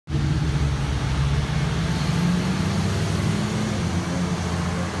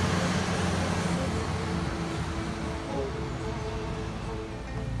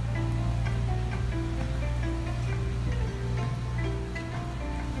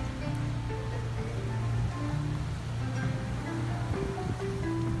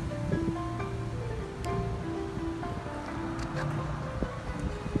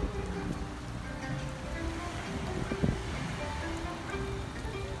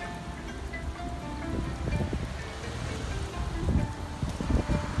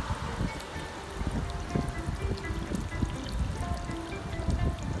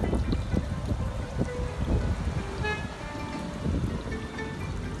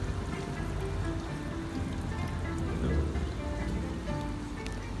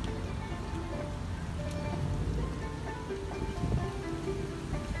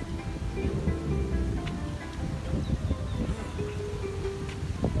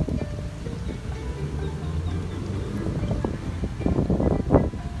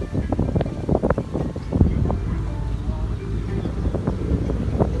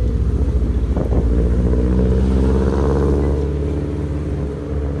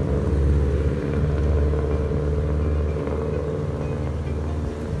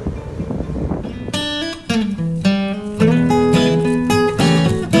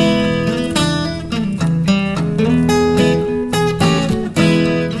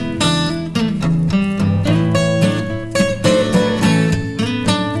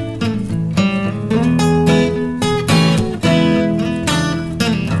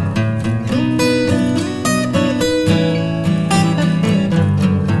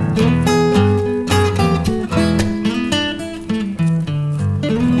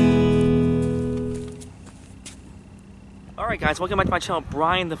guys, welcome back to my channel,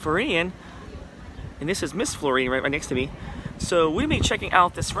 Brian the Floridian, and this is Miss Floridian right next to me. So we're gonna be checking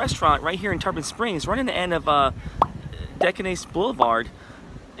out this restaurant right here in Tarpon Springs, right in the end of Dodecanese Blvd,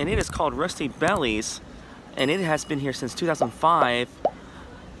 and it is called Rusty Bellies, and it has been here since 2005,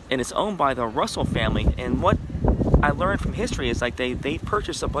 and it's owned by the Russell family. And what I learned from history is like they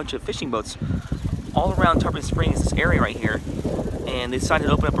purchased a bunch of fishing boats all around Tarpon Springs, this area right here, and they decided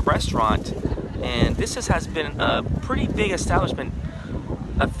to open up a restaurant. And this has been a pretty big establishment,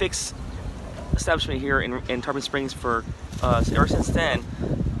 a fixed establishment here in Tarpon Springs for ever since then.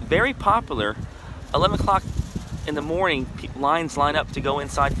 Very popular. 11 o'clock in the morning, lines line up to go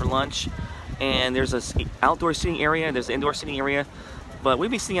inside for lunch, and there's an outdoor seating area, there's an indoor seating area, but we'll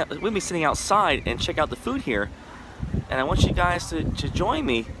be sitting outside and check out the food here. And I want you guys to join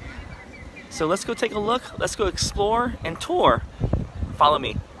me. So let's go take a look, let's go explore and tour. Follow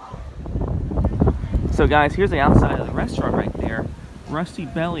me. So guys, here's the outside of the restaurant right there, Rusty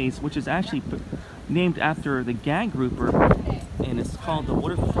Bellies, which is actually named after the gag grouper, and it's called the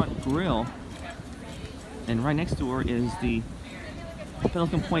Waterfront Grill. And right next door is the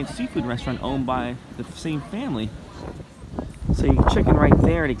Pelican Point seafood restaurant owned by the same family. So you can check in right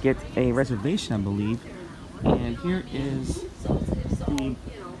there to get a reservation, I believe. And here is the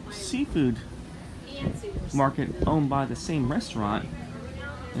seafood market owned by the same restaurant.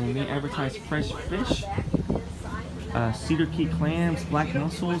 And they advertise fresh fish, cedar key clams, black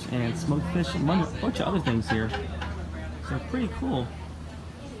mussels, and smoked fish, and a bunch of other things here. So pretty cool.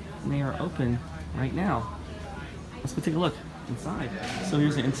 And they are open right now. Let's go take a look inside. So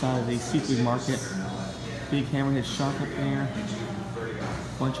here's the inside of the seafood market. Big hammerhead shark up there.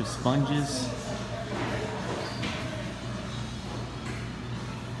 Bunch of sponges.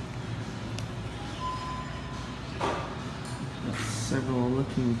 Several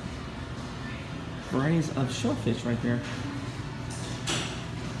looking varieties of shellfish right there.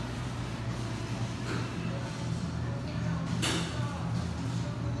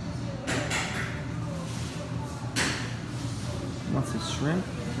 Lots of shrimp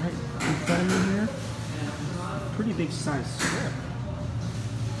right in front of me here. Pretty big sized shrimp.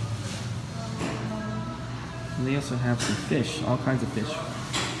 And they also have some fish, all kinds of fish.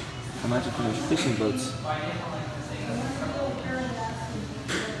 Imagine for those fishing boats.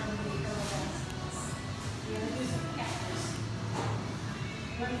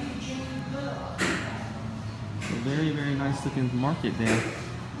 A very, very nice looking market there.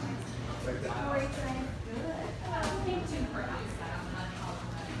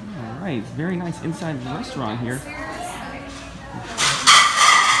 Alright, very nice inside the restaurant here.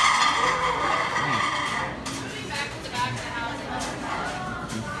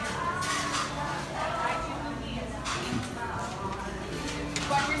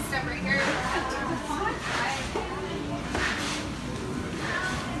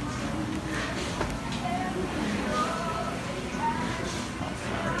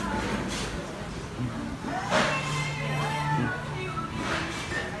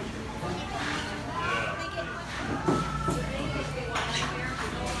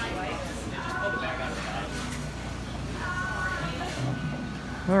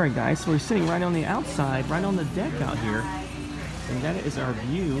 Alright guys, so we're sitting right on the outside, right on the deck out here, and that is our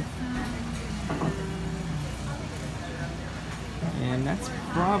view. And that's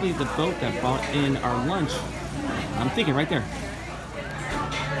probably the boat that brought in our lunch. I'm thinking right there.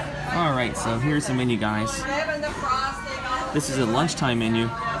 Alright, so here's the menu, guys. This is a lunchtime menu.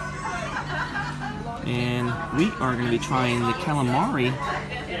 And we are going to be trying the calamari,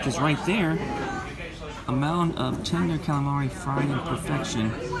 which is right there. A mound of tender calamari fried in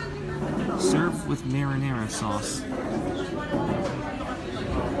perfection, served with marinara sauce.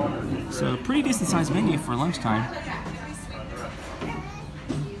 So pretty decent sized menu for lunchtime.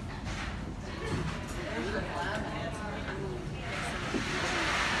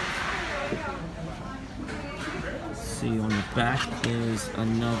 See, on the back is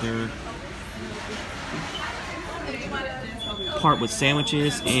another part with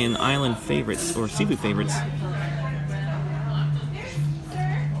sandwiches and island favorites or seafood favorites.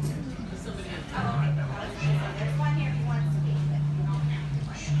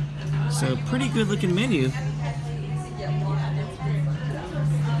 So pretty good looking menu.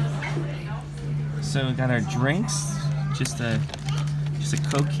 So we got our drinks, just a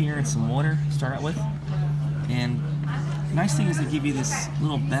Coke here and some water to start out with. And the nice thing is they give you this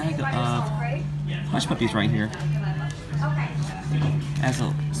little bag of hush puppies right here. As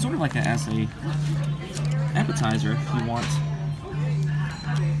a sort of like as a appetizer if you want.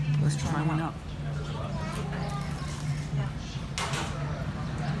 Let's try one out.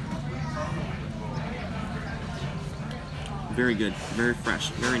 Very good, very fresh,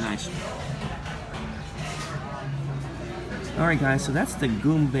 very nice. All right, guys, so that's the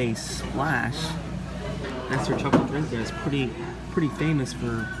Goombay Splash. That's their chocolate drink there. It's pretty famous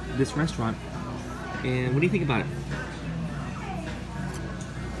for this restaurant. And what do you think about it?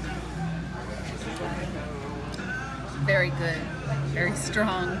 Very good. Very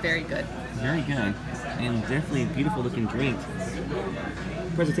strong, very good. Very good. And definitely a beautiful looking drink.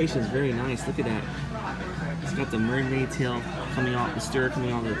 Presentation is very nice. Look at that. It's got the mermaid tail coming off, the stir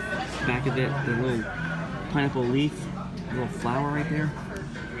coming off the back of it, the little pineapple leaf, little flower right there.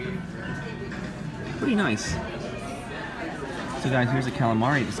 Pretty nice. So guys, here's a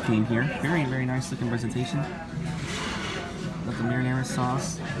calamari that just came here. Very, very nice looking presentation. Got the marinara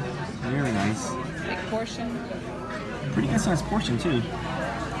sauce. Very nice. Big portion. Pretty good sized portion too.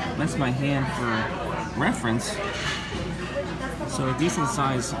 That's my hand for reference. So a decent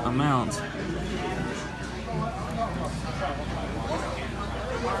size amount.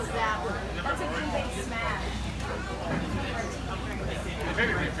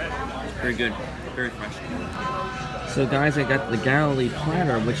 Very good, very fresh. So guys, I got the Galilee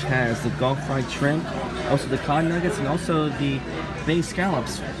platter, which has the Gulf fried shrimp, also the cod nuggets, and also the bay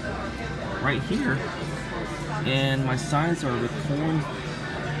scallops right here. And my sides are the corn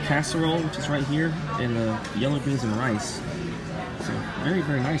casserole, which is right here, and the yellow beans and rice. So very,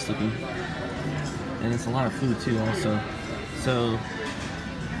 very nice looking. And it's a lot of food too also. So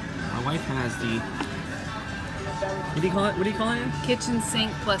my wife has the, what do you call it? What do you call it? Kitchen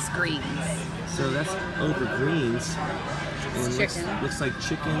sink plus greens. So that's over greens. And Chicken. Looks like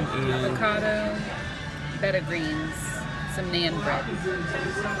chicken and avocado, bed of greens, some naan bread.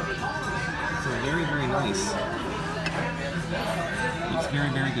 So very, very nice. Looks very,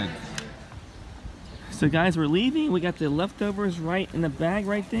 very good. So guys, we're leaving. We got the leftovers right in the bag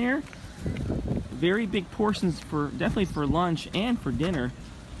right there. Very big portions for definitely for lunch and for dinner.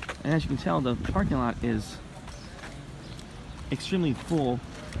 And as you can tell, the parking lot is extremely full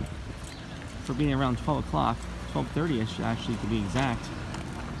for being around 12 o'clock, 12:30ish actually to be exact.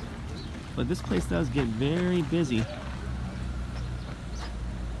 But this place does get very busy.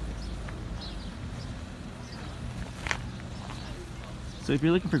 So if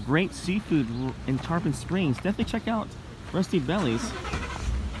you're looking for great seafood in Tarpon Springs, definitely check out Rusty Bellies.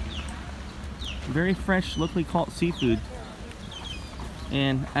 Very fresh, locally caught seafood.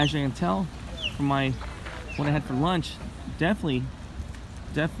 And as you can tell from what I had for lunch, definitely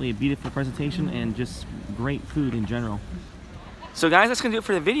a beautiful presentation and just great food in general. So guys, that's gonna do it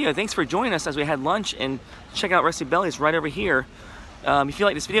for the video. Thanks for joining us as we had lunch, and check out Rusty Bellies right over here. If you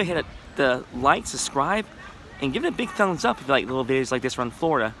like this video, hit the like, subscribe, and give it a big thumbs up if you like little videos like this around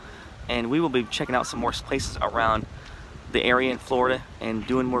Florida. And we will be checking out some more places around the area in Florida and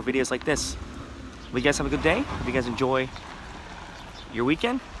doing more videos like this. Well, you guys have a good day. Hope you guys enjoy your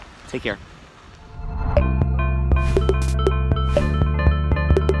weekend. Take care.